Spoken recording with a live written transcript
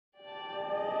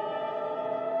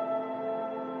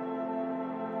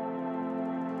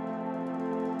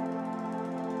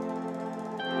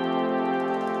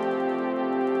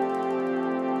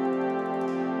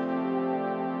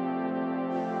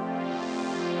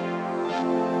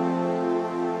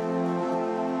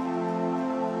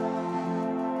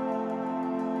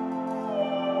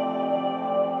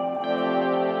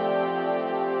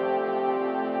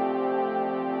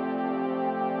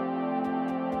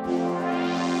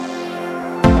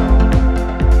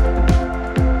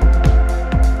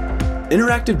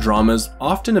Interactive dramas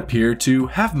often appear to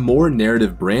have more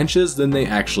narrative branches than they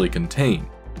actually contain.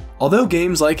 Although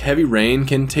games like Heavy Rain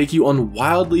can take you on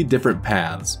wildly different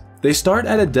paths, they start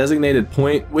at a designated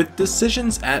point with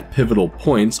decisions at pivotal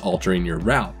points altering your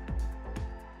route.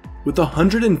 With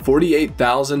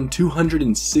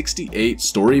 148,268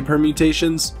 story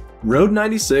permutations, Road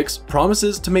 96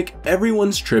 promises to make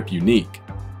everyone's trip unique.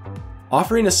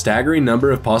 Offering a staggering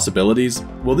number of possibilities,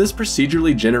 will this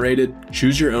procedurally generated,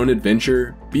 choose-your-own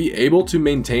adventure be able to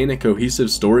maintain a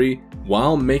cohesive story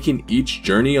while making each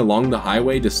journey along the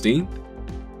highway distinct?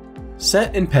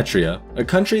 Set in Petria, a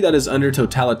country that is under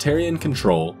totalitarian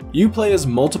control, you play as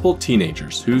multiple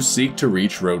teenagers who seek to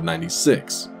reach Road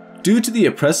 96. Due to the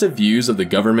oppressive views of the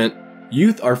government,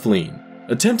 youth are fleeing,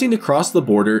 attempting to cross the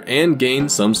border and gain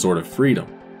some sort of freedom.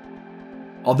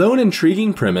 Although an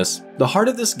intriguing premise, the heart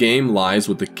of this game lies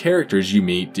with the characters you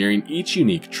meet during each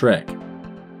unique trek.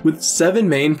 With 7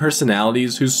 main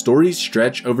personalities whose stories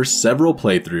stretch over several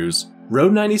playthroughs,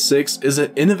 Road 96 is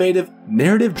an innovative,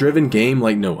 narrative-driven game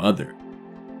like no other.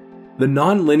 The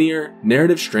non-linear,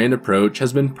 narrative strand approach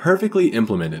has been perfectly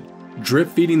implemented,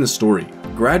 drip-feeding the story,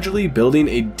 gradually building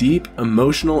a deep,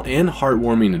 emotional, and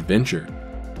heartwarming adventure.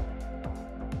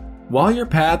 While your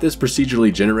path is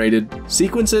procedurally generated,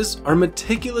 sequences are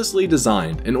meticulously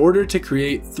designed in order to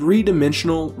create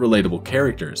 3-dimensional, relatable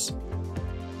characters.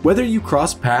 Whether you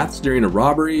cross paths during a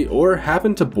robbery or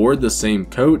happen to board the same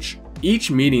coach,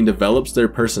 each meeting develops their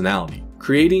personality,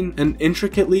 creating an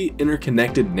intricately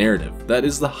interconnected narrative that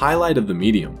is the highlight of the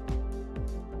medium.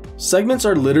 Segments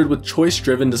are littered with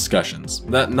choice-driven discussions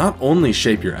that not only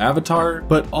shape your avatar,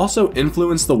 but also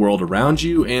influence the world around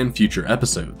you and future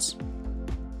episodes.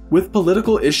 With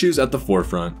political issues at the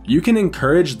forefront, you can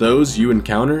encourage those you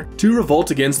encounter to revolt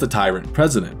against the tyrant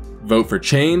president, vote for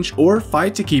change, or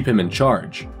fight to keep him in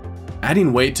charge,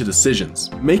 adding weight to decisions,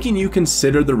 making you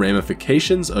consider the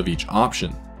ramifications of each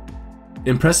option.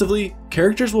 Impressively,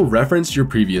 characters will reference your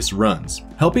previous runs,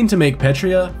 helping to make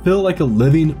Petria feel like a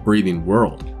living, breathing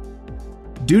world.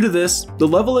 Due to this, the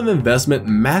level of investment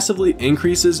massively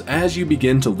increases as you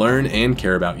begin to learn and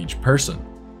care about each person.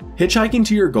 Hitchhiking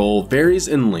to your goal varies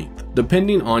in length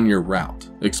depending on your route,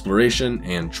 exploration,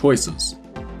 and choices.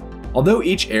 Although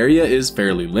each area is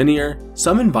fairly linear,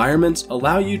 some environments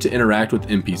allow you to interact with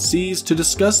NPCs to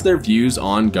discuss their views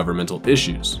on governmental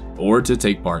issues, or to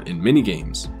take part in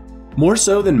minigames. More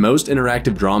so than most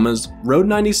interactive dramas, Road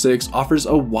 96 offers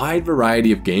a wide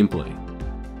variety of gameplay.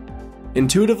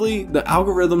 Intuitively, the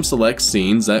algorithm selects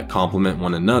scenes that complement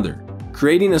one another,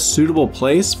 creating a suitable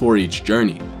place for each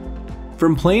journey.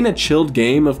 From playing a chilled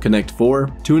game of Connect 4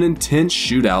 to an intense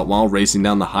shootout while racing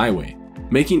down the highway,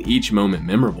 making each moment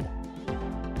memorable.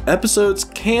 Episodes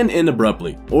can end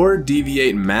abruptly or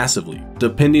deviate massively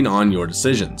depending on your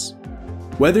decisions.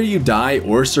 Whether you die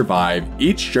or survive,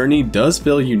 each journey does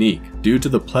feel unique due to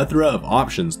the plethora of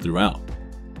options throughout.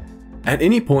 At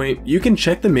any point, you can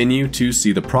check the menu to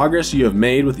see the progress you have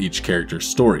made with each character's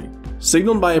story.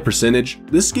 Signaled by a percentage,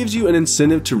 this gives you an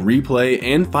incentive to replay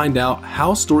and find out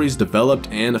how stories developed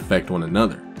and affect one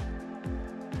another.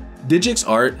 Digix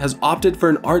Art has opted for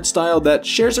an art style that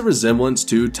shares a resemblance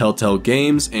to Telltale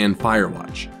Games and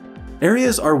Firewatch.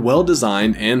 Areas are well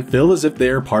designed and feel as if they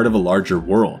are part of a larger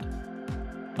world.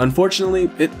 Unfortunately,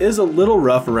 it is a little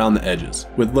rough around the edges,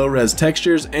 with low-res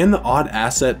textures and the odd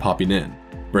asset popping in,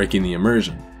 breaking the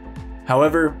immersion.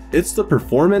 However, it's the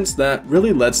performance that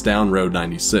really lets down Road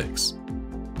 96.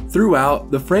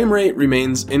 Throughout, the frame rate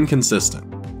remains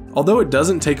inconsistent. Although it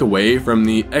doesn't take away from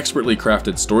the expertly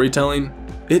crafted storytelling,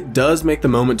 it does make the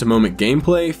moment-to-moment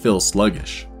gameplay feel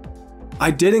sluggish.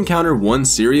 I did encounter one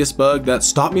serious bug that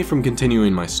stopped me from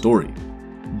continuing my story.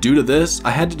 Due to this,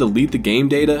 I had to delete the game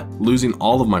data, losing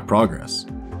all of my progress.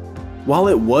 While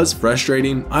it was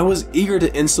frustrating, I was eager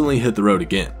to instantly hit the road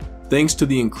again, thanks to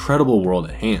the incredible world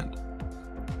at hand.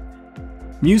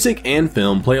 Music and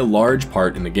film play a large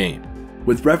part in the game.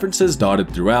 With references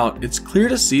dotted throughout, it's clear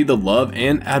to see the love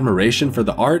and admiration for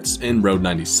the arts in Road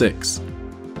 96.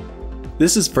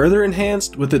 This is further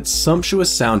enhanced with its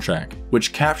sumptuous soundtrack,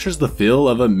 which captures the feel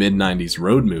of a mid-90s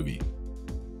road movie.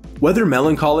 Whether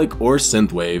melancholic or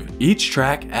synthwave, each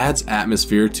track adds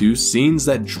atmosphere to scenes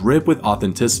that drip with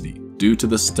authenticity due to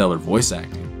the stellar voice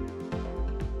acting.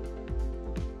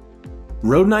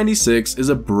 Road 96 is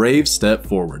a brave step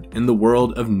forward in the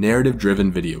world of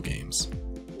narrative-driven video games.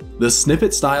 The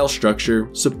snippet-style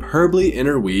structure superbly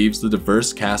interweaves the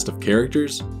diverse cast of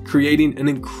characters, creating an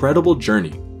incredible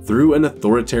journey through an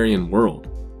authoritarian world.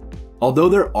 Although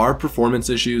there are performance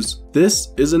issues, this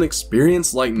is an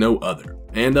experience like no other,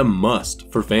 and a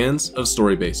must for fans of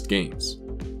story-based games.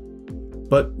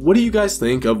 But what do you guys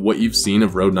think of what you've seen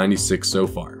of Road 96 so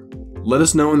far? Let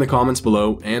us know in the comments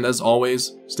below, and as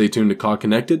always, stay tuned to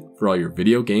COGconnected for all your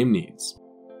video game needs.